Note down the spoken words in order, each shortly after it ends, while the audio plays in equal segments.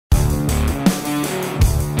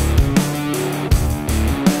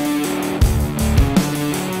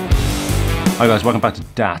Hi guys, welcome back to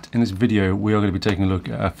DAT. In this video we are going to be taking a look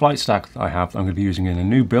at a flight stack that I have that I'm going to be using in a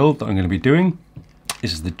new build that I'm going to be doing.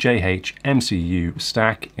 This is the JHEMCU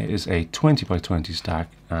stack. It is a 20x20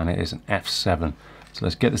 stack and it is an F7. So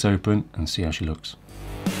let's get this open and see how she looks.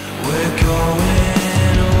 We're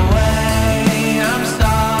going away. I'm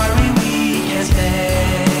sorry we can't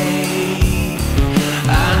stay.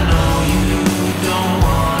 I know you don't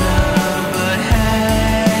wanna, but hey,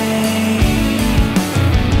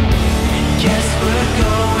 guess we're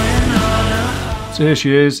going on a... So here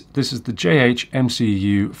she is. This is the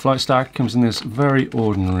JHEMCU flight stack. Comes in this very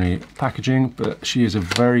ordinary packaging, but she is a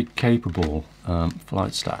very capable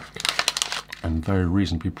flight stack and very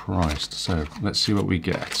reasonably priced. So let's see what we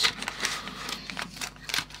get.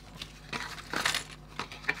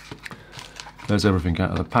 There's everything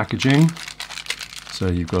out of the packaging. So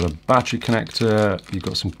you've got a battery connector, you've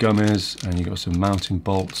got some gummies, and you've got some mounting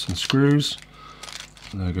bolts and screws.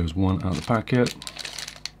 There goes one out of the packet.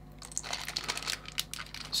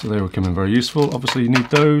 So they will come in very useful. Obviously you need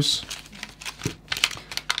those.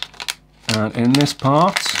 And in this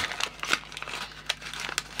part,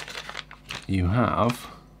 you have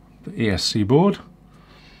the ESC board.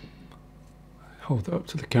 Hold that up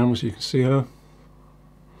to the camera so you can see her.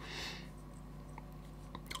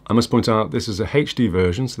 I must point out this is a HD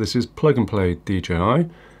version, so this is plug and play DJI,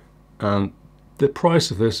 and the price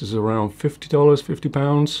of this is around $50,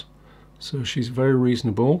 £50. So she's very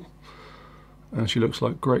reasonable, and she looks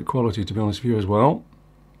like great quality, to be honest with you, as well.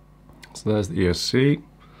 So there's the ESC.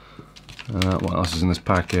 What else is in this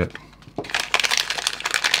packet?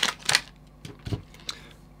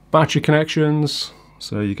 Battery connections,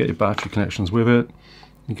 so you get your battery connections with it.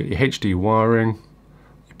 You get your HD wiring,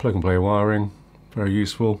 your plug and play wiring, very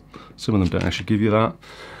useful. Some of them don't actually give you that.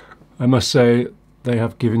 I must say they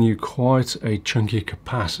have given you quite a chunky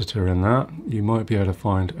capacitor in that. You might be able to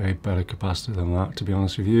find a better capacitor than that, to be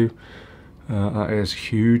honest with you. That is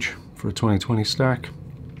huge for a 2020 stack.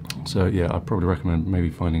 So yeah, I'd probably recommend maybe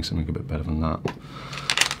finding something a bit better than that.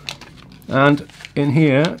 And in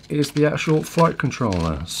here is the actual flight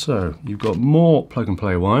controller. So you've got more plug and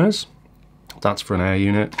play wires. That's for an air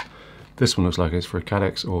unit. This one looks like it's for a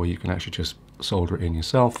cadex, or you can actually just solder it in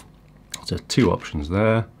yourself. So two options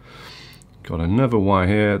there. Got another wire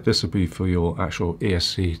here. This will be for your actual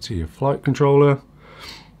ESC to your flight controller.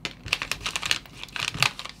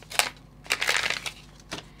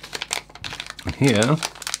 And here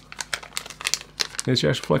is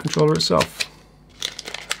your actual flight controller itself.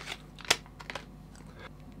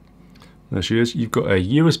 There she is. You've got a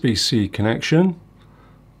USB-C connection,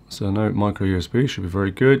 so no micro USB, should be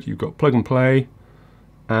very good. You've got plug and play,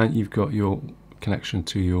 and you've got your connection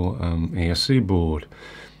to your ESC board.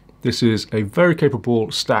 This is a very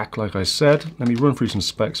capable stack, like I said. Let me run through some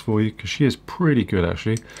specs for you, because she is pretty good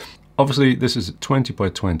actually. Obviously this is a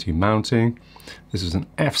 20x20 mounting. This is an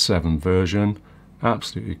F7 version,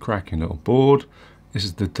 absolutely cracking little board. This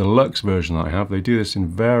is the Deluxe version that I have. They do this in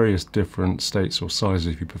various different states or sizes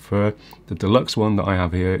if you prefer. The Deluxe one that I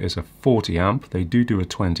have here is a 40 amp. They do a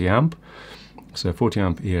 20 amp. So 40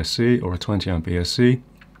 amp ESC or a 20 amp ESC.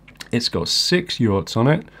 It's got 6 UARTS on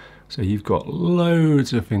it. So you've got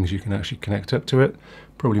loads of things you can actually connect up to it.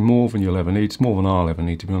 Probably more than you'll ever need. It's more than I'll ever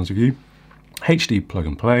need, to be honest with you. HD plug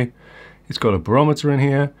and play. It's got a barometer in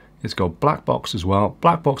here. It's got black box as well.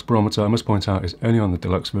 Black box barometer, I must point out, is only on the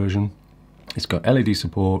Deluxe version. It's got LED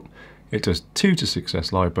support. It does 2 to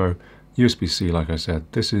 6S LiPo, USB-C, like I said.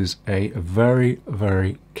 This is a very,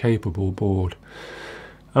 very capable board.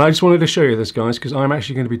 And I just wanted to show you this, guys, because I'm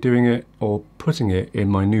actually going to be doing it, or putting it in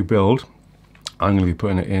my new build. I'm going to be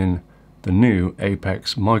putting it in the new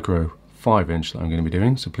Apex Micro 5-inch that I'm going to be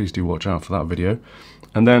doing, so please do watch out for that video.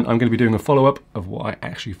 And then I'm going to be doing a follow-up of what I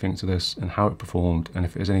actually think to this and how it performed, and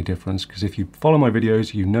if there's any difference, because if you follow my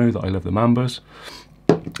videos, you know that I love the Mambas.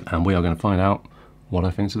 And we are going to find out what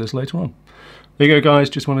I think to this later on. There you go, guys.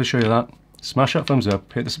 Just wanted to show you that. Smash that thumbs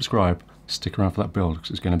up, hit the subscribe, stick around for that build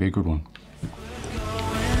because it's going to be a good one.